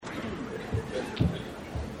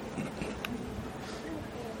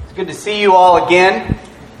It's good to see you all again.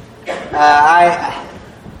 I'm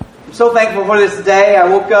so thankful for this day. I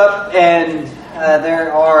woke up and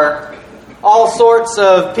there are all sorts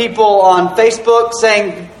of people on Facebook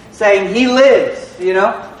saying He lives,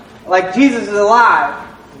 like Jesus is alive.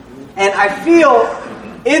 And I feel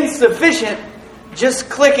insufficient just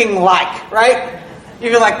clicking like, right? You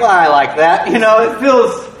feel like, well, I like that. It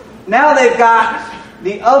feels, now they've got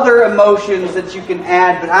the other emotions that you can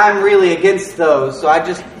add, but I'm really against those. So I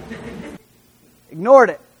just ignored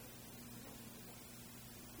it.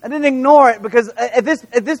 I didn't ignore it because at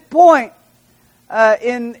this point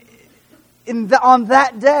on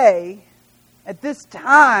that day, at this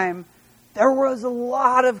time, there was a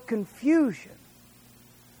lot of confusion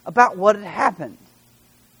about what had happened.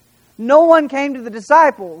 No one came to the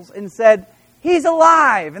disciples and said, He's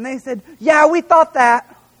alive. And they said, yeah, we thought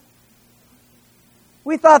that.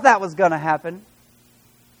 We thought that was going to happen.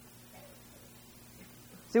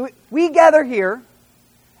 See, we gather here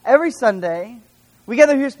every Sunday. We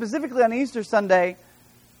gather here specifically on Easter Sunday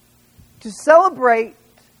to celebrate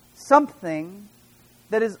something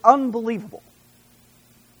that is unbelievable.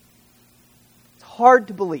 It's hard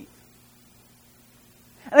to believe.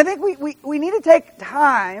 And I think we need to take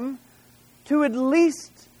time to at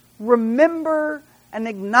least remember and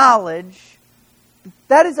acknowledge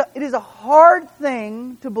that it is a hard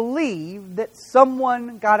thing to believe that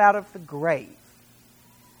someone got out of the grave.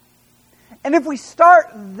 And if we start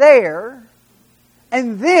there,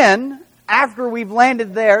 and then, after we've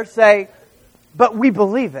landed there, say, but we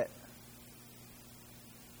believe it,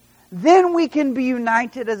 then we can be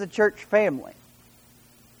united as a church family.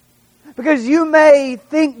 Because you may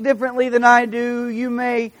think differently than I do. You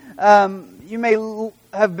may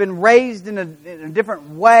have been raised in a different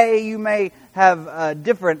way. You may have a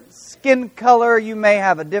different skin color. You may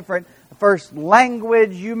have a different first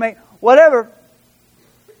language. You may, whatever.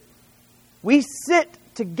 We sit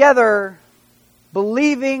together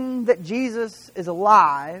believing that Jesus is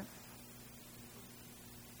alive,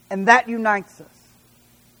 and that unites us.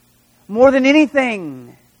 More than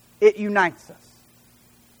anything, it unites us.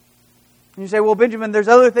 And you say, well, Benjamin, there's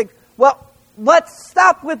other things. Well, let's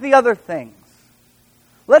stop with the other things.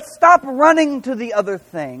 Let's stop running to the other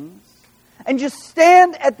things and just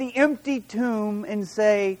stand at the empty tomb and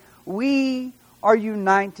say, we are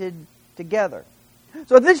united together.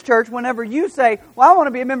 So at this church, whenever you say, well, I want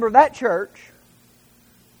to be a member of that church,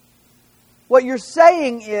 what you're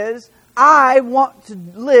saying is, I want to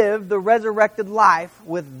live the resurrected life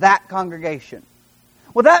with that congregation.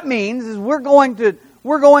 What that means is we're going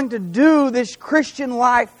to do this Christian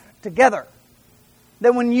life together.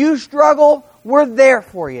 That when you struggle, we're there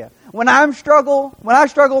for you. When I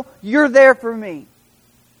struggle, you're there for me.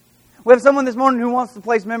 We have someone this morning who wants to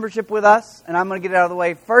place membership with us, and I'm going to get it out of the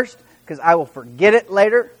way first because I will forget it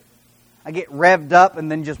later. I get revved up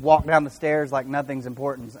and then just walk down the stairs like nothing's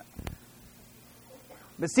important.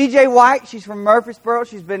 But CJ White, she's from Murfreesboro.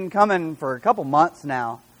 She's been coming for a couple months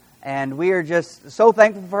now. And we are just so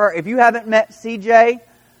thankful for her. If you haven't met CJ,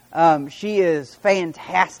 she is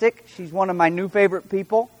fantastic. She's one of my new favorite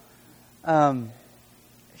people.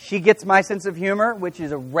 She gets my sense of humor, which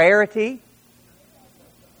is a rarity.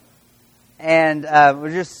 And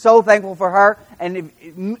we're just so thankful for her. And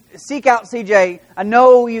seek out CJ. I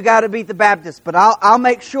know you got to beat the Baptists, but I'll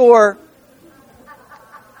make sure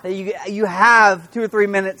that you have 2 or 3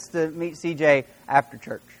 minutes to meet CJ after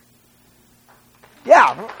church.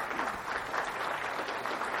 Yeah.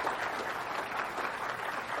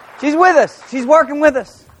 She's with us. She's working with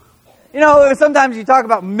us. Sometimes you talk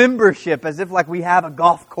about membership as if like we have a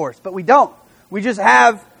golf course, but we don't. We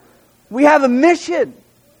have a mission.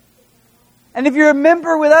 And if you're a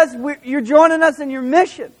member with us, you're joining us in your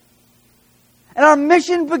mission. And our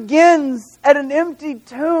mission begins at an empty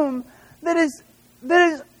tomb that is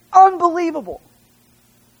unbelievable.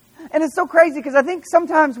 And it's so crazy because I think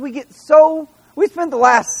sometimes we spent the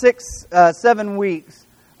last 6-7 weeks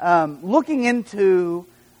looking into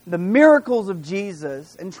the miracles of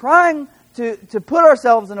Jesus and trying to put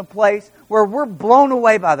ourselves in a place where we're blown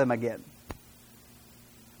away by them again.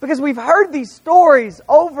 Because we've heard these stories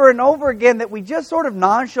over and over again that we just sort of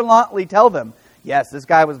nonchalantly tell them. Yes, this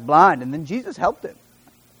guy was blind and then Jesus helped him.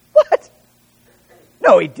 What?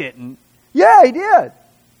 No, He didn't. Yeah, He did.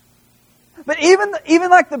 But even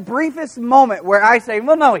like the briefest moment where I say,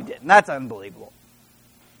 well, no, He didn't. That's unbelievable.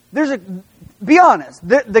 Be honest,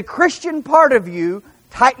 the Christian part of you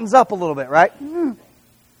tightens up a little bit, right?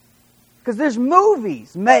 Because there's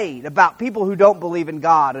movies made about people who don't believe in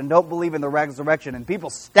God and don't believe in the resurrection and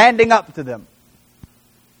people standing up to them.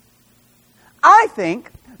 I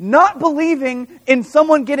think not believing in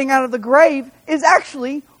someone getting out of the grave is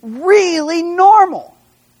actually really normal.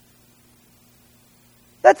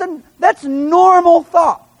 That's normal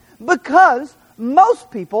thought. Because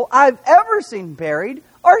most people I've ever seen buried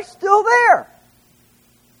are still there.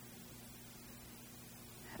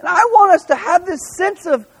 And I want us to have this sense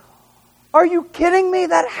of, are you kidding me?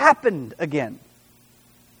 That happened again.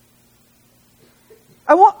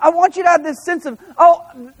 I want you to have this sense of,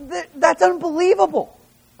 that's unbelievable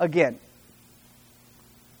again.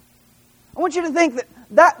 I want you to think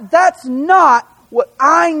that's not what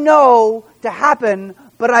I know to happen,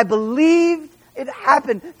 but I believed it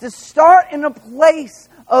happened. To start in a place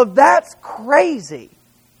of that's crazy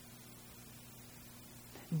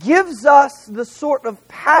gives us the sort of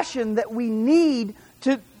passion that we need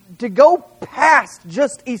to go past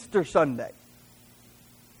just Easter Sunday.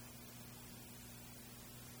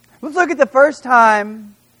 Let's look at the first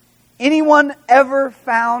time anyone ever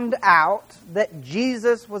found out that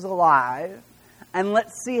Jesus was alive, and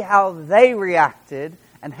let's see how they reacted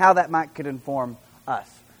and how that could inform us.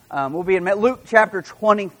 We'll be in Luke chapter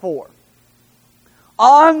 24.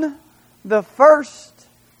 On the first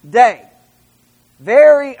day,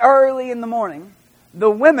 very early in the morning,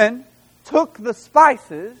 the women took the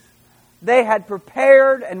spices they had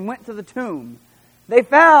prepared and went to the tomb. They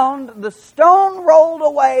found the stone rolled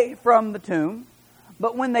away from the tomb,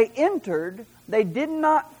 but when they entered, they did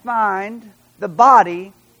not find the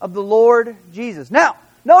body of the Lord Jesus. Now,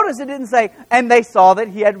 notice it didn't say, and they saw that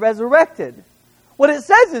He had resurrected. What it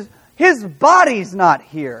says is, His body's not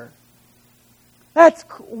here.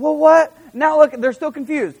 What? Now look, they're still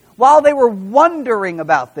confused. While they were wondering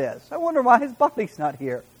about this, I wonder why His body's not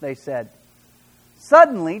here, they said.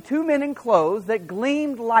 Suddenly, 2 men in clothes that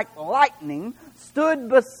gleamed like lightning stood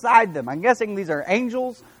beside them. I'm guessing these are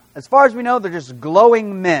angels. As far as we know, they're just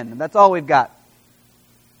glowing men. That's all we've got.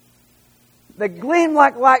 They gleamed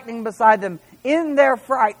like lightning beside them. In their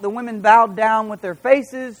fright, the women bowed down with their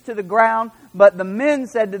faces to the ground. But the men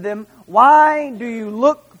said to them, "Why do you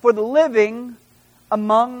look for the living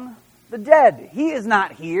among the dead? He is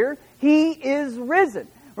not here. He is risen.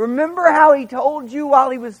 Remember how He told you while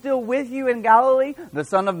He was still with you in Galilee? The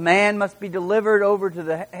Son of Man must be delivered over to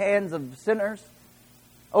the hands of sinners.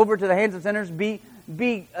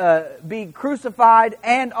 Be crucified,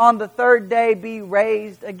 and on the third day be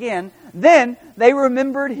raised again." Then they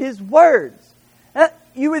remembered His words. Now,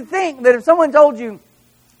 you would think that if someone told you,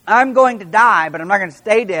 "I'm going to die, but I'm not going to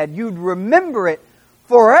stay dead," you'd remember it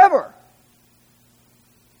forever.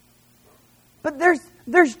 But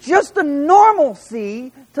there's just a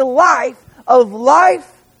normalcy to life of life,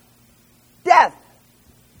 death,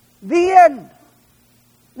 the end.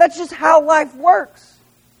 That's just how life works.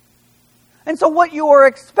 And so what you are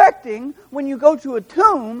expecting when you go to a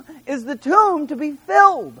tomb is the tomb to be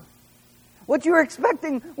filled. What you're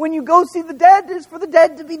expecting when you go see the dead is for the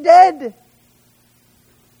dead to be dead.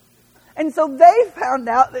 And so they found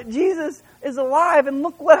out that Jesus is alive, and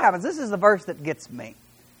look what happens. This is the verse that gets me.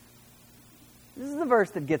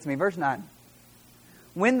 Verse 9.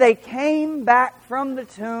 When they came back from the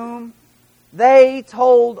tomb, they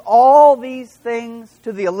told all these things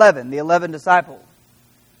to the 11 disciples,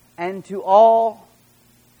 and to all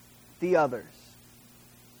the others.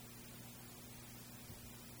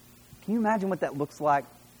 Can you imagine what that looks like?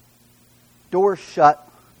 Doors shut.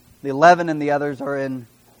 The 11 and the others are in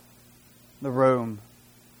the room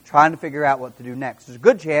trying to figure out what to do next. There's a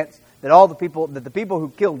good chance that the people who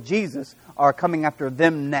killed Jesus are coming after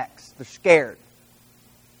them next. They're scared.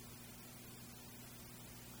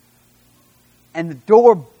 And the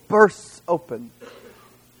door bursts open.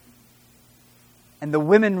 And the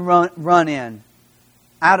women run in,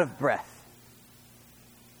 out of breath.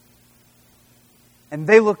 And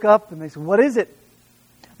they look up and they say, "What is it?"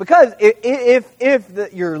 Because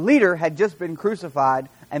if your leader had just been crucified,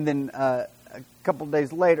 and then a couple of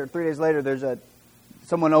days later, 3 days later,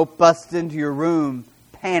 someone busts into your room,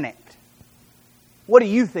 panicked. What are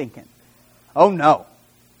you thinking? Oh no.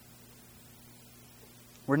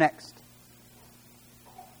 We're next.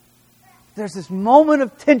 There's this moment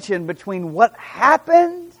of tension between what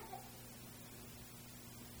happened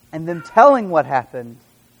and them telling what happened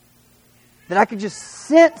that I could just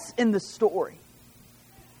sense in the story.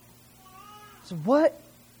 So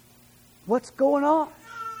what's going on?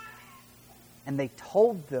 And they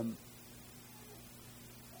told them.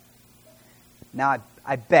 Now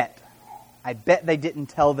I bet they didn't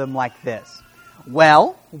tell them like this.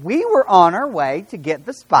 "Well, we were on our way to get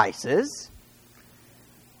the spices,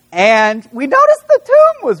 and we noticed the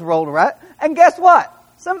tomb was rolled around. And guess what?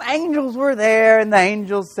 Some angels were there, and the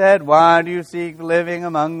angels said, 'Why do you seek the living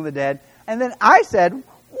among the dead?' And then I said, 'What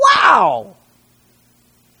wow!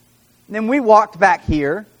 And then we walked back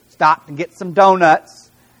here, stopped to get some donuts,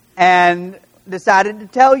 and decided to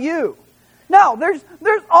tell you. No, there's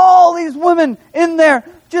all these women in there,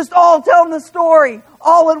 just all telling the story,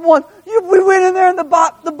 all at once. We went in there and the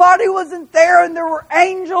body wasn't there, and there were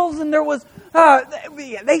angels, and there was,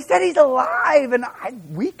 they said he's alive, and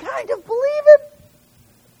we kind of believe it.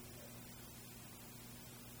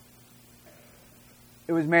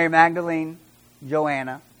 It was Mary Magdalene,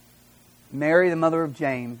 Joanna, Mary the mother of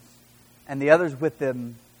James, and the others with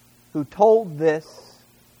them who told this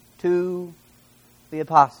to the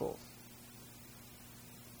apostles.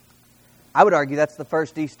 I would argue that's the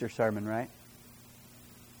first Easter sermon, right?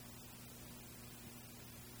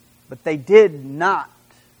 But they did not,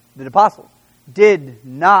 the apostles, did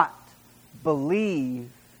not believe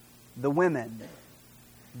the women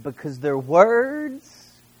because their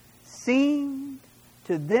words seemed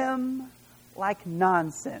to them like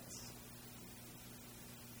nonsense.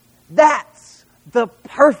 That's the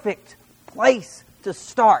perfect place to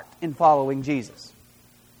start in following Jesus.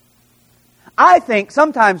 I think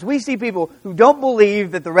sometimes we see people who don't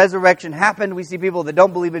believe that the resurrection happened. We see people that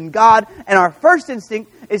don't believe in God. And our first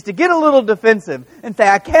instinct is to get a little defensive and say,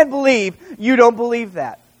 I can't believe you don't believe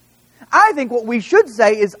that. I think what we should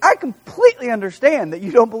say is, I completely understand that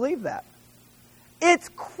you don't believe that. It's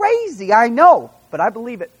crazy, I know, but I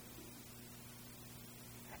believe it.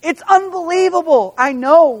 It's unbelievable, I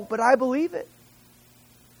know, but I believe it.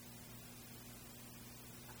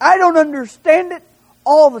 I don't understand it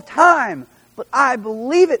all the time, but I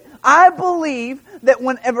believe it. I believe that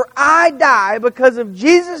whenever I die because of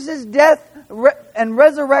Jesus' death and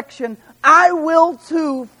resurrection, I will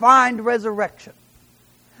too find resurrection.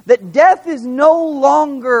 That death is no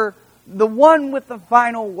longer the one with the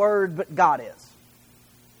final word, but God is.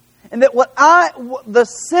 And that the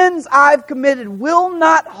sins I've committed will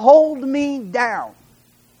not hold me down.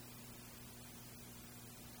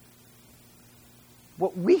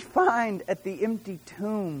 What we find at the empty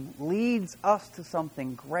tomb leads us to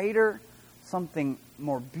something greater, something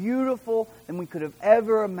more beautiful than we could have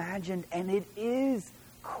ever imagined, and it is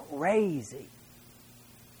crazy.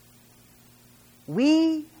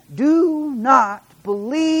 We do not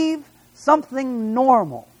believe something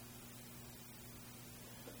normal.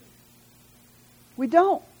 We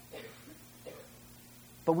don't.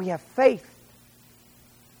 But we have faith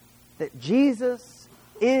that Jesus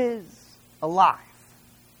is alive.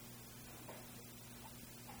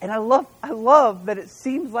 And I love that it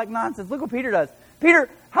seems like nonsense. Look what Peter does. Peter,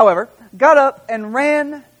 however, got up and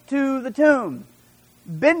ran to the tomb,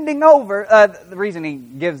 bending over. The reason he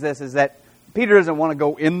gives this is that Peter doesn't want to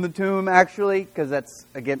go in the tomb, actually, because that's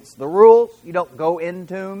against the rules. You don't go in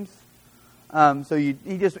tombs. So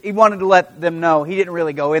he wanted to let them know he didn't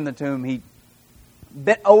really go in the tomb. He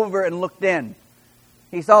bent over and looked in.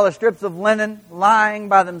 He saw the strips of linen lying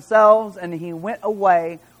by themselves, and he went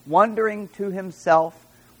away, wondering to himself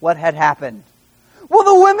what had happened. Well,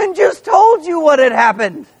 the women just told you what had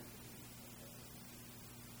happened.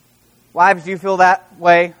 Wives, do you feel that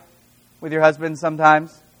way with your husbands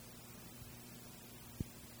sometimes?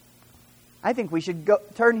 I think we should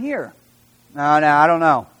turn here. No, I don't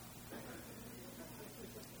know.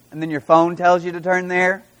 And then your phone tells you to turn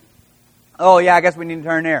there. Oh, yeah, I guess we need to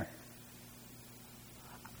turn there.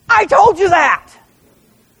 I told you that!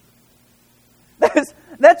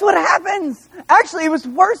 That's what happens. Actually, it was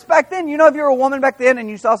worse back then. You know, if you were a woman back then and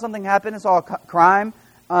you saw something happen and saw a crime,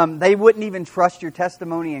 they wouldn't even trust your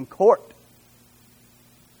testimony in court.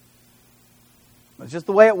 It's just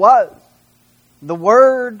the way it was. The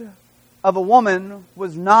word of a woman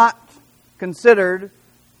was not considered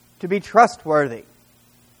to be trustworthy.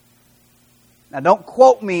 Now, don't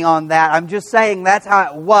quote me on that. I'm just saying that's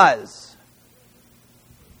how it was.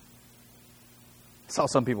 I saw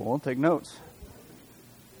some people won't take notes.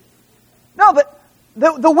 No, but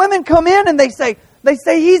the women come in and they say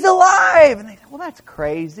he's alive. And they say, well, that's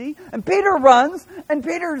crazy. And Peter runs, and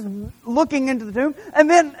Peter's looking into the tomb. And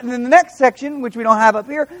then in the next section, which we don't have up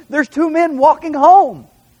here, there's two men walking home.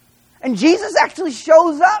 And Jesus actually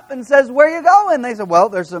shows up and says, where are you going? And they say, well,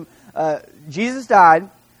 there's some, Jesus died.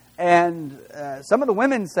 And some of the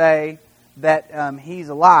women say that he's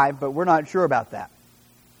alive, but we're not sure about that.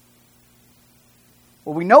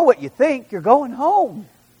 Well, we know what you think. You're going home.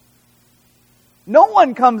 No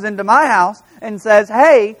one comes into my house and says,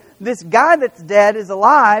 hey, this guy that's dead is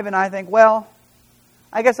alive. And I think, well,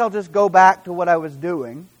 I guess I'll just go back to what I was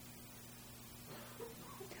doing.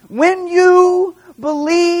 When you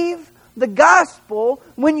believe the gospel,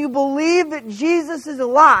 when you believe that Jesus is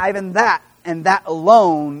alive, and that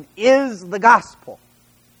alone is the gospel.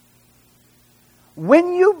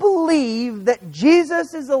 when you believe that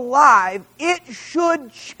Jesus is alive, it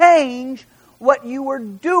should change what you are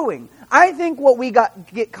doing. I think what we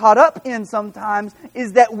get caught up in sometimes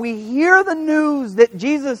is that we hear the news that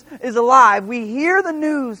Jesus is alive. We hear the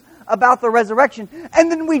news about the resurrection,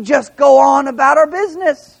 and then we just go on about our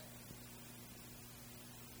business.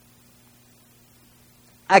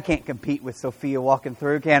 I can't compete with Sophia walking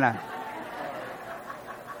through, can I?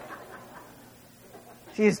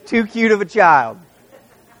 She is too cute of a child.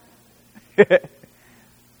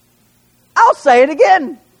 I'll say it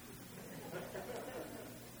again.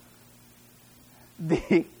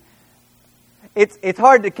 It's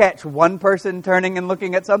hard to catch one person turning and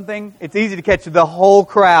looking at something. It's easy to catch the whole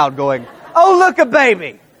crowd going, "Oh, look, a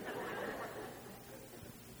baby."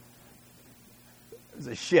 There's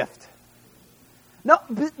a shift. No,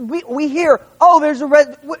 we hear, "Oh, there's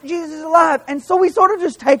Jesus is alive," and so we sort of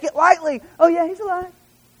just take it lightly. "Oh yeah, He's alive,"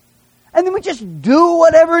 and then we just do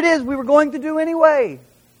whatever it is we were going to do anyway.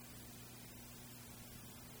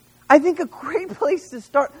 I think a great place to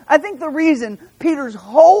start. I think the reason Peter's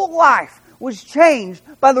whole life was changed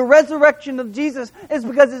by the resurrection of Jesus is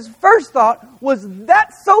because his first thought was,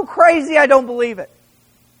 "That's so crazy, I don't believe it."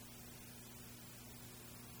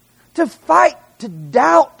 To fight, to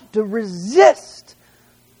doubt, to resist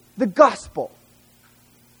the gospel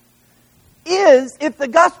is, if the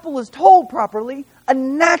gospel is told properly, a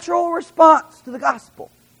natural response to the gospel.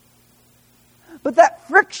 But that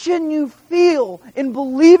friction you feel in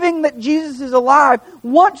believing that Jesus is alive,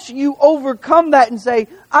 once you overcome that and say,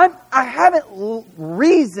 I haven't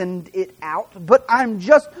reasoned it out, but I'm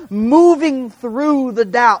just moving through the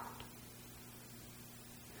doubt,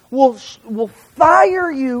 will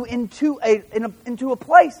fire you into a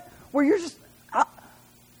place where you're just,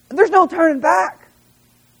 there's no turning back.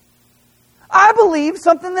 I believe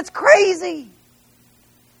something that's crazy.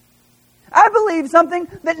 I believe something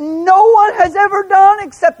that no one has ever done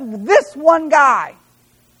except this one guy.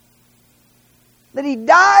 That He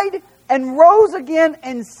died and rose again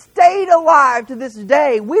and stayed alive to this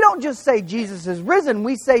day. We don't just say Jesus is risen.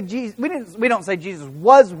 We don't say Jesus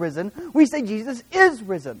was risen. We say Jesus is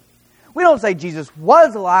risen. We don't say Jesus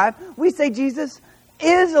was alive. We say Jesus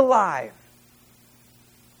is alive.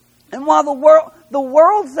 And while the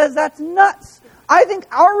world says that's nuts, I think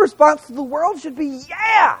our response to the world should be,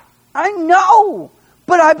 "Yeah, I know,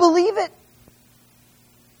 but I believe it.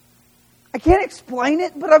 I can't explain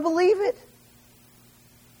it, but I believe it.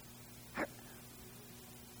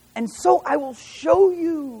 And so I will show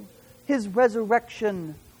you His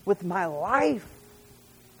resurrection with my life.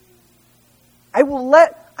 I will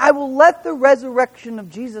let the resurrection of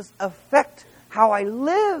Jesus affect how I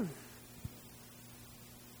live.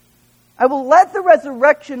 I will let the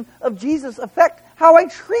resurrection of Jesus affect how I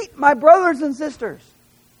treat my brothers and sisters.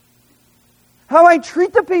 How I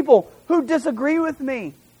treat the people who disagree with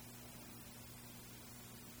me.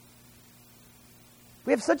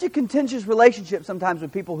 We have such a contentious relationship sometimes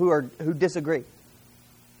with people who disagree.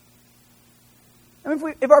 I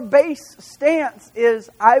mean, if our base stance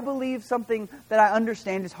is, I believe something that I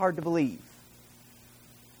understand is hard to believe,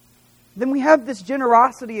 then we have this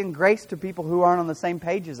generosity and grace to people who aren't on the same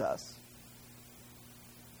page as us.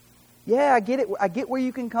 Yeah, I get it. I get where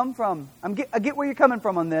you can come from. I get where you're coming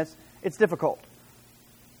from on this. It's difficult.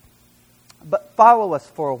 But follow us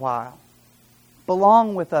for a while.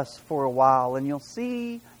 Belong with us for a while, and you'll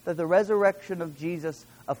see that the resurrection of Jesus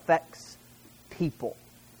affects people.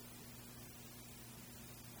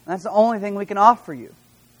 And that's the only thing we can offer you.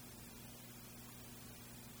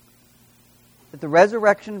 That the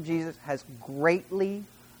resurrection of Jesus has greatly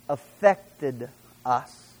affected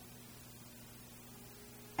us.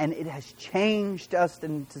 And it has changed us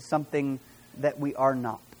into something that we are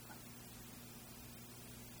not.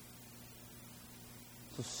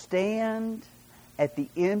 So stand at the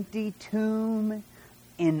empty tomb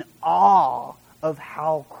in awe of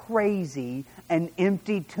how crazy an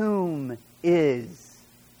empty tomb is.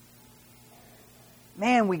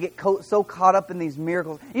 Man, we get so caught up in these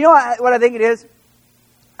miracles. You know what I think it is?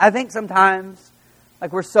 I think sometimes,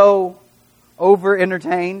 like, we're so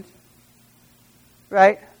over-entertained,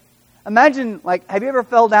 right? Imagine, like, have you ever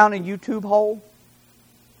fell down a YouTube hole?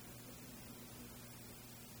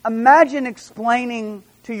 Imagine explaining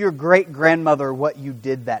to your great-grandmother what you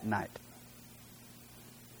did that night.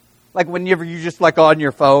 Like whenever you just like on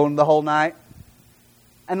your phone the whole night.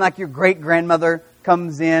 And like your great-grandmother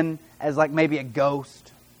comes in as like maybe a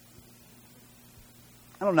ghost.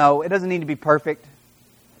 I don't know. It doesn't need to be perfect.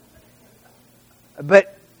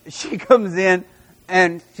 But she comes in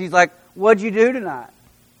and she's like, "What'd you do tonight?"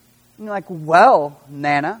 And you're like, "Well,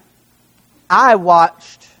 Nana, I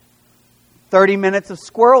watched 30 minutes of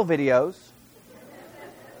squirrel videos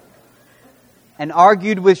and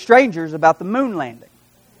argued with strangers about the moon landing.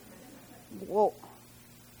 Well,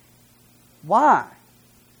 why?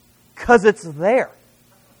 Because it's there.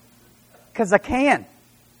 Because I can.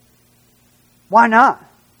 Why not?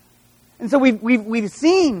 And so we've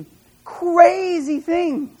seen crazy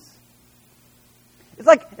things. It's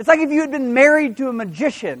like if you had been married to a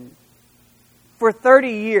magician for 30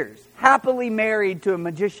 years, happily married to a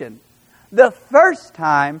magician. The first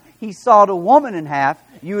time he sawed a woman in half,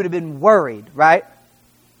 you would have been worried, right?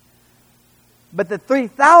 But the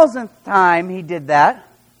 3,000th time he did that,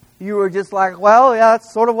 you were just like, well, yeah,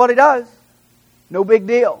 that's sort of what he does. No big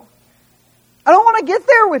deal. I don't want to get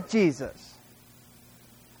there with Jesus.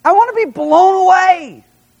 I want to be blown away.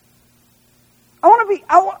 I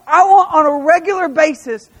want on a regular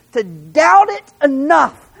basis to doubt it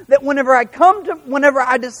enough that whenever I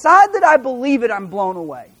decide that I believe it, I'm blown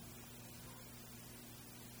away.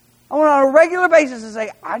 I want on a regular basis to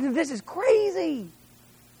say, this is crazy.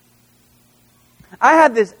 I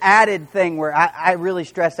have this added thing where I really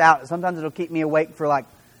stress out. Sometimes it'll keep me awake for like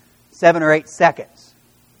 7 or 8 seconds.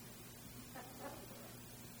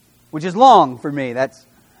 Which is long for me. I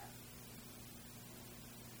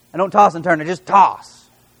don't toss and turn, I just toss.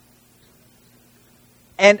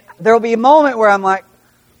 And there will be a moment where I'm like,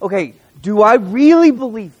 okay, do I really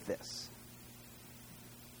believe this?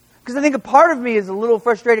 Because I think a part of me is a little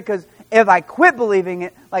frustrated because if I quit believing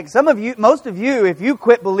it, like some of you, most of you, if you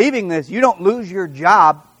quit believing this, you don't lose your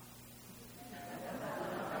job.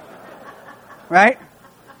 Right?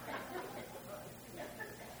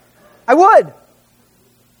 I would.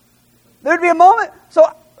 There would be a moment. So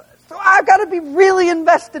I've got to be really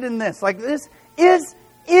invested in this. Like this, is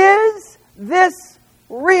this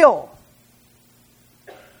real?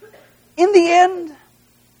 In the end,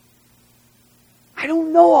 I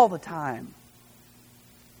don't know all the time.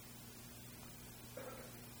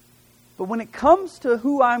 But when it comes to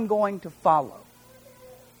who I'm going to follow,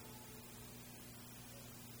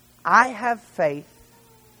 I have faith,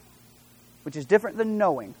 which is different than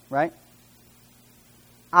knowing, right?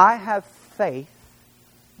 I have faith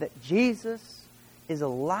that Jesus is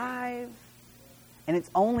alive, and it's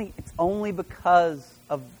only because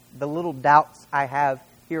of the little doubts I have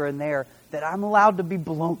here and there that I'm allowed to be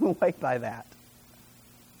blown away by that.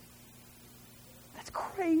 That's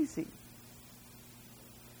crazy.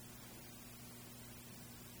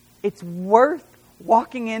 It's worth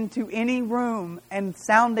walking into any room and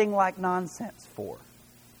sounding like nonsense for.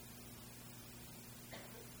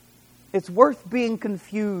 It's worth being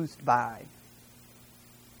confused by.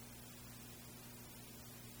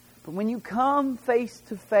 But when you come face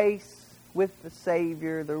to face with the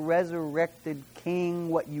Savior, the resurrected King,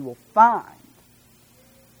 what you will find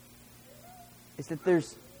is that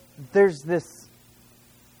there's this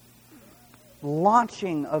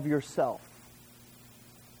launching of yourself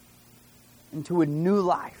into a new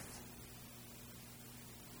life.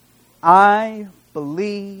 I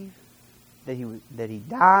believe that he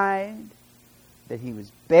died, that he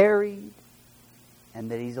was buried,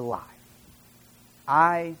 and that he's alive.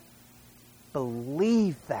 I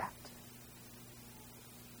believe that.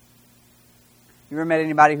 You ever met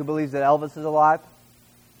anybody who believes that Elvis is alive?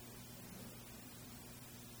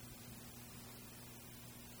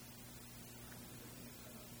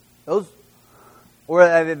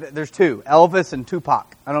 There's two, Elvis and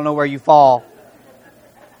Tupac. I don't know where you fall.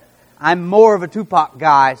 I'm more of a Tupac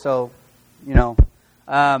guy, so, you know.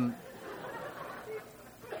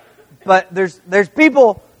 But there's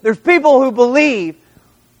people who believe,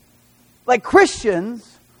 like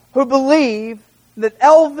Christians, who believe that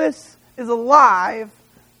Elvis is alive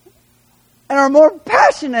and are more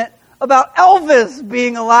passionate about Elvis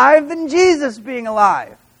being alive than Jesus being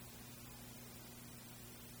alive.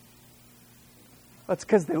 That's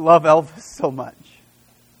because they love Elvis so much.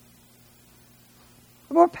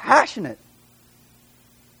 They're more passionate.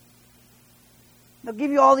 They'll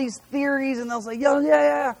give you all these theories and they'll say,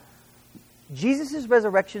 yeah. Jesus'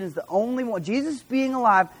 resurrection is the only one. Jesus being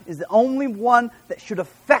alive is the only one that should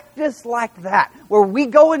affect us like that. Where we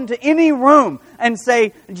go into any room and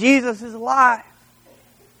say, Jesus is alive.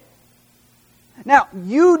 Now,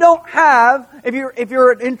 you don't have, if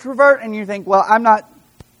you're an introvert and you think, well, I'm not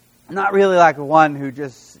really like one who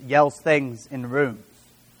just yells things in rooms.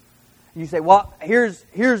 You say, well, here's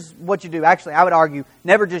what you do. Actually, I would argue,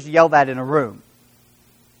 never just yell that in a room.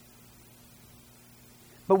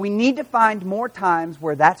 But we need to find more times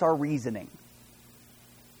where that's our reasoning.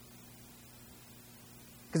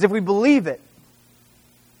 Because if we believe it,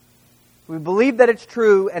 we believe that it's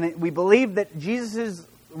true, and we believe that Jesus'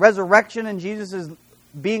 resurrection and Jesus'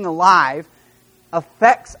 being alive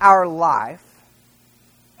affects our life,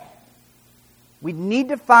 we need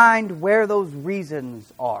to find where those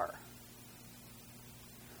reasons are.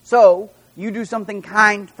 So, you do something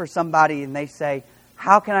kind for somebody and they say,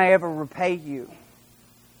 "How can I ever repay you?"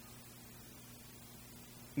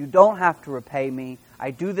 You don't have to repay me.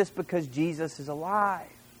 I do this because Jesus is alive.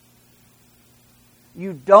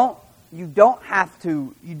 You don't have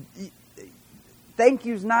to. Thank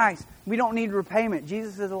you's nice. We don't need repayment.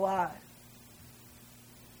 Jesus is alive.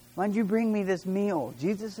 Why did you bring me this meal?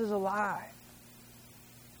 Jesus is alive.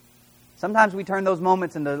 Sometimes we turn those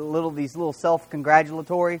moments into these little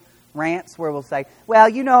self-congratulatory rants where we'll say, "Well,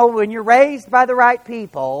 when you're raised by the right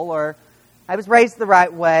people," or "I was raised the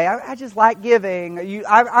right way. I just like giving.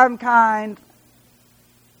 I'm kind."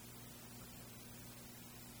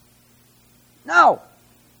 No.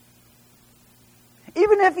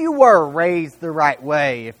 Even if you were raised the right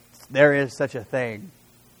way, if there is such a thing,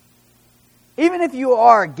 even if you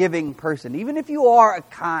are a giving person, even if you are a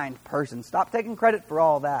kind person, stop taking credit for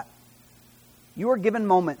all that. You are given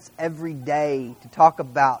moments every day to talk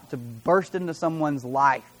about, to burst into someone's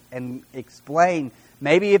life and explain.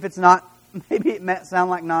 Maybe it may sound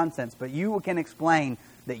like nonsense, but you can explain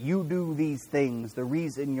that you do these things. The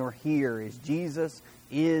reason you're here is Jesus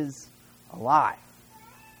is alive.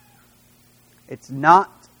 It's not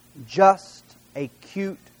just a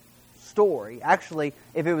cute story. Actually,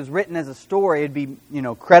 if it was written as a story, it'd be,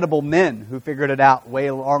 credible men who figured it out way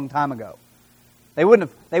a long time ago. They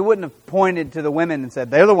wouldn't have pointed to the women and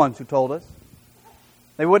said, "They're the ones who told us."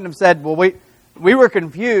 They wouldn't have said, "Well, we were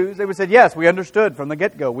confused." They would have said, "Yes, we understood from the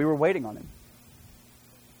get-go. We were waiting on him."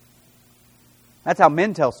 That's how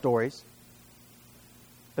men tell stories.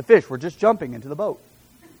 The fish were just jumping into the boat.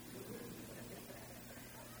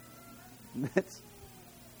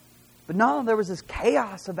 But no, there was this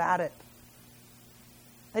chaos about it.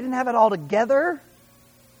 They didn't have it all together.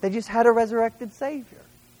 They just had a resurrected Savior.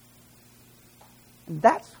 And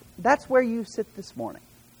that's where you sit this morning.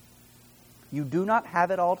 You do not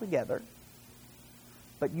have it all together,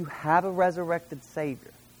 but you have a resurrected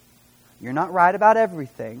Savior. You're not right about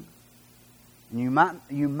everything, and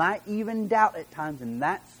you might even doubt at times, and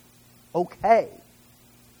that's okay.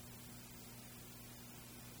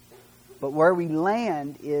 But where we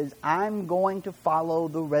land is, I'm going to follow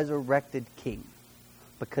the resurrected King,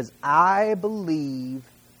 because I believe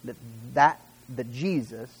that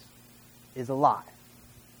Jesus is alive.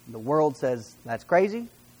 The world says that's crazy.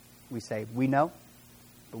 We say we know,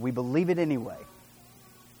 but we believe it anyway.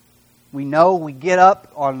 We know. We get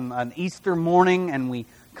up on an Easter morning and we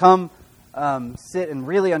come sit in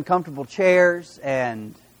really uncomfortable chairs,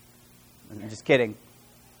 and I'm just kidding.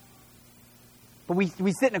 But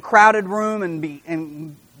we sit in a crowded room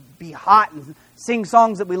and be hot and sing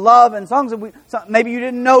songs that we love, and songs that maybe you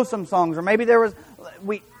didn't know some songs, or maybe there was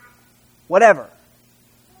whatever.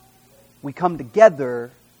 We come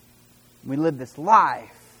together. We live this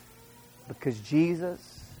life because Jesus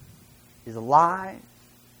is alive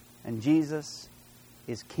and Jesus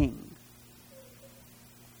is King.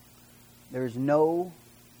 There is no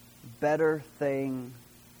better thing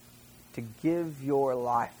to give your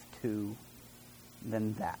life to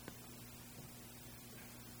than that.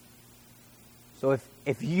 So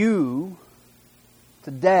if you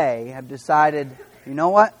today have decided, you know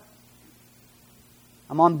what?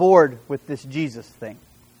 I'm on board with this Jesus thing.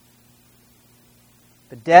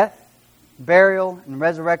 The death, burial, and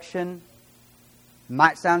resurrection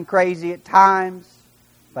might sound crazy at times,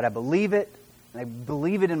 but I believe it, and I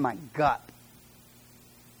believe it in my gut.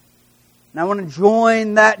 And I want to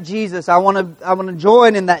join that Jesus. I want to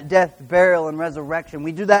join in that death, burial, and resurrection.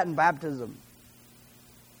 We do that in baptism.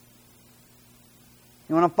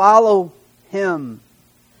 You want to follow Him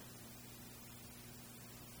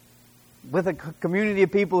with a community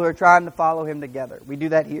of people who are trying to follow Him together. We do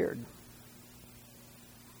that here.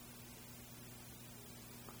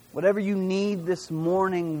 Whatever you need this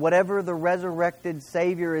morning, whatever the resurrected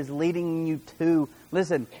Savior is leading you to.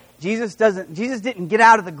 Listen, Jesus didn't get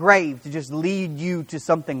out of the grave to just lead you to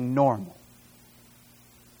something normal.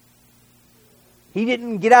 He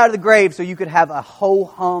didn't get out of the grave so you could have a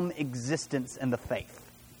ho-hum existence in the faith.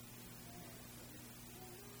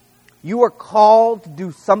 You are called to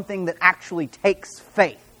do something that actually takes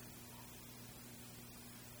faith.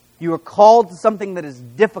 You are called to something that is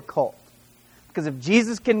difficult. Because if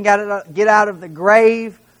Jesus can get out of the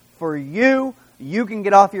grave for you, you can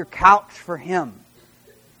get off your couch for Him.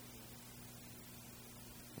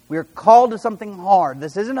 We are called to something hard.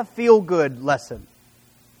 This isn't a feel-good lesson.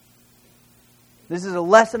 This is a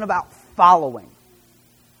lesson about following.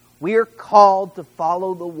 We are called to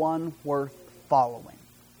follow the one worth following.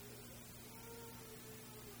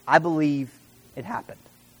 I believe it happened.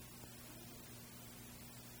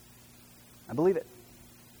 I believe it.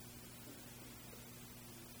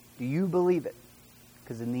 Do you believe it?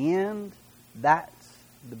 Because in the end, that's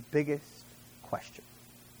the biggest question.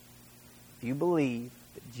 If you believe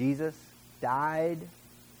that Jesus died,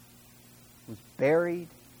 was buried,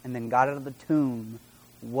 and then got out of the tomb,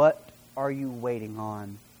 what are you waiting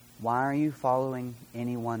on? Why are you following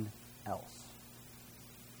anyone else?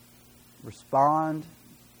 Respond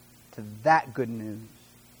to that good news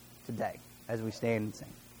today as we stand and sing.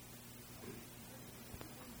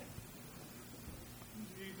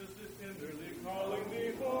 Jesus is tenderly calling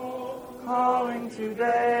me home. Calling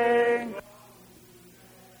today.